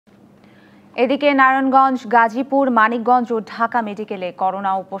এদিকে নারায়ণগঞ্জ, গাজীপুর, মানিকগঞ্জ ও ঢাকা মেডিকেলে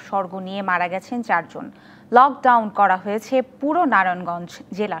করোনা উপসর্গ নিয়ে মারা গেছেন 4 জন। লকডাউন করা হয়েছে পুরো নারায়ণগঞ্জ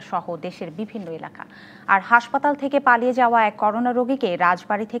জেলা সহ দেশের বিভিন্ন এলাকা। আর হাসপাতাল থেকে পালিয়ে যাওয়া এক করোনা রোগীকে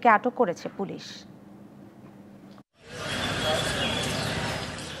রাজবাড়ী থেকে আটক করেছে পুলিশ।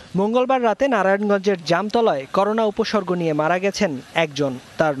 মঙ্গলবার রাতে নারায়ণগঞ্জের জামতলায় করোনা উপসর্গ নিয়ে মারা গেছেন একজন।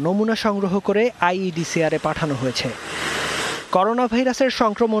 তার নমুনা সংগ্রহ করে আইইডিসিআরে পাঠানো হয়েছে। করোনা ভাইরাসের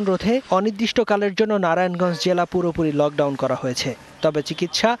সংক্রমণ রোধে অনির্দিষ্টকালের জন্য নারায়ণগঞ্জ জেলা পুরোপুরি লকডাউন করা হয়েছে। তবে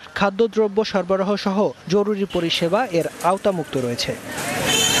চিকিৎসা, খাদ্যদ্রব্য সরবরাহ সহ জরুরি পরিষেবা এর আওতামুক্ত রয়েছে।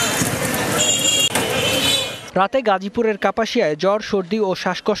 রাতে গাজীপুরের কাপাসিয়ায় জ্বর, সর্দি ও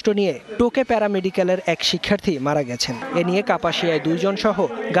শ্বাসকষ্ট নিয়ে টোকে প্যারামেডিক্যালের এক শিক্ষার্থী মারা গেছেন। এ নিয়ে কাপাসিয়ায় 2 জন সহ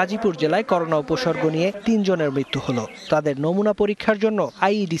গাজীপুর জেলায় করোনা উপসর্গ নিয়ে 3 জনের মৃত্যু হলো। তাদের নমুনা পরীক্ষার জন্য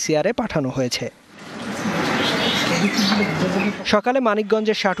আইইডিসিআরে পাঠানো হয়েছে। সকালে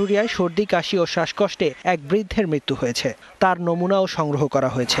মানিকগঞ্জের সাটুরিয়ায় সর্দি, কাশি ও শ্বাসকষ্টে এক বৃদ্ধের মৃত্যু হয়েছে। তার নমুনাও সংগ্রহ করা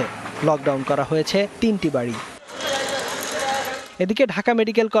হয়েছে। লকডাউন করা হয়েছে 3টি বাড়ি। এদিকে ঢাকা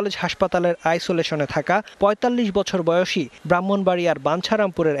মেডিকেল কলেজ হাসপাতালের আইসোলেশনে থাকা ৪৫ বছর বয়সী ব্রাহ্মণবাড়িয়ার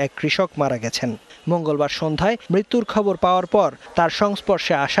বাঞ্ছারামপুরের এক কৃষক মারা গেছেন। মঙ্গলবার সন্ধ্যায় মৃত্যুর খবর পাওয়ার পর তার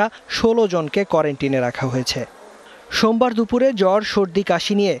সংস্পর্শে আসা 16 জনকে কোয়ারেন্টিনে রাখা হয়েছে। সোমবার দুপুরে জ্বর, সর্দি,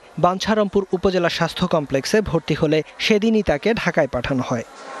 কাশি নিয়ে বাঞ্ছারামপুর উপজেলা স্বাস্থ্য কমপ্লেক্সে ভর্তি হলে সেদিনই তাকে ঢাকায় পাঠানো হয়।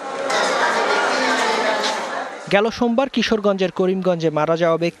 গেল সোমবার কিশোরগঞ্জের করিমগঞ্জে মারা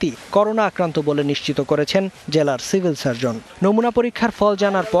যাওয়া ব্যক্তি করোনা আক্রান্ত বলে নিশ্চিত করেছেন জেলার সিভিল সার্জন। নমুনা পরীক্ষার ফল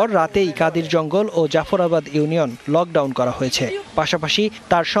জানার পর রাতেই কাদির জঙ্গল ও জাফরাবাদ ইউনিয়ন লকডাউন করা হয়েছে। পাশাপাশি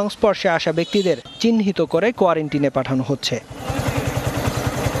তার সংস্পর্শে আসা ব্যক্তিদের চিহ্নিত করে কোয়ারেন্টিনে পাঠানো হচ্ছে।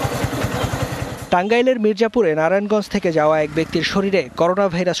 টাঙ্গাইলের মির্জাপুরে নারায়ণগঞ্জ থেকে যাওয়া এক ব্যক্তির শরীরে করোনা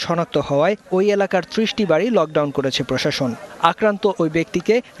ভাইরাস শনাক্ত হওয়ায় ওই এলাকার 30টি বাড়ি লকডাউন করেছে প্রশাসন। আক্রান্ত ওই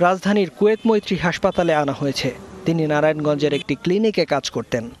ব্যক্তিকে রাজধানীর কুয়েত মৈত্রী হাসপাতালে আনা হয়েছে। তিনি নারায়ণগঞ্জের একটি ক্লিনিকে কাজ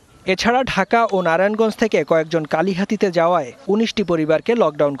করতেন। এছাড়া ঢাকা ও নারায়ণগঞ্জ থেকে কয়েকজন কালিহাতীতে যাওয়ায় 19টি পরিবারকে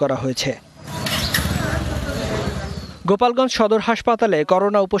লকডাউন করা হয়েছে। গোপালগঞ্জ সদর হাসপাতালে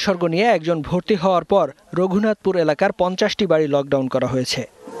করোনা উপসর্গ নিয়ে একজন ভর্তি হওয়ার পর রঘুনাথপুর এলাকার 50টি বাড়ি লকডাউন করা হয়েছে।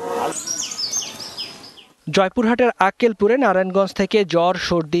 জয়পুরহাটের আক্কেলপুরে নারায়ণগঞ্জ থেকে জ্বর,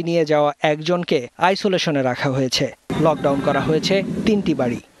 সর্দি নিয়ে যাওয়া একজনকে আইসোলেশনে রাখা হয়েছে। লকডাউন করা হয়েছে 3টি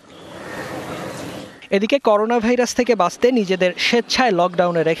বাড়ি। এদিকে করোনা ভাইরাস থেকে বাঁচতে নিজেদের স্বেচ্ছায়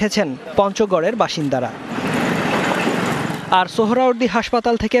লকডাউনে রেখেছেন পঞ্চগড়ের বাসিন্দারা। আর সোহরাওয়ার্দী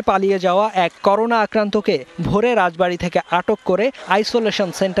হাসপাতাল থেকে পালিয়ে যাওয়া এক করোনা আক্রান্তকে ভোরে রাজবাড়ী থেকে আটক করে আইসোলেশন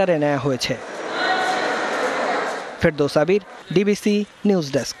সেন্টারে নেওয়া হয়েছে। ফেরদৌস আবির, ডিবিসি নিউজ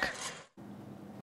ডেস্ক।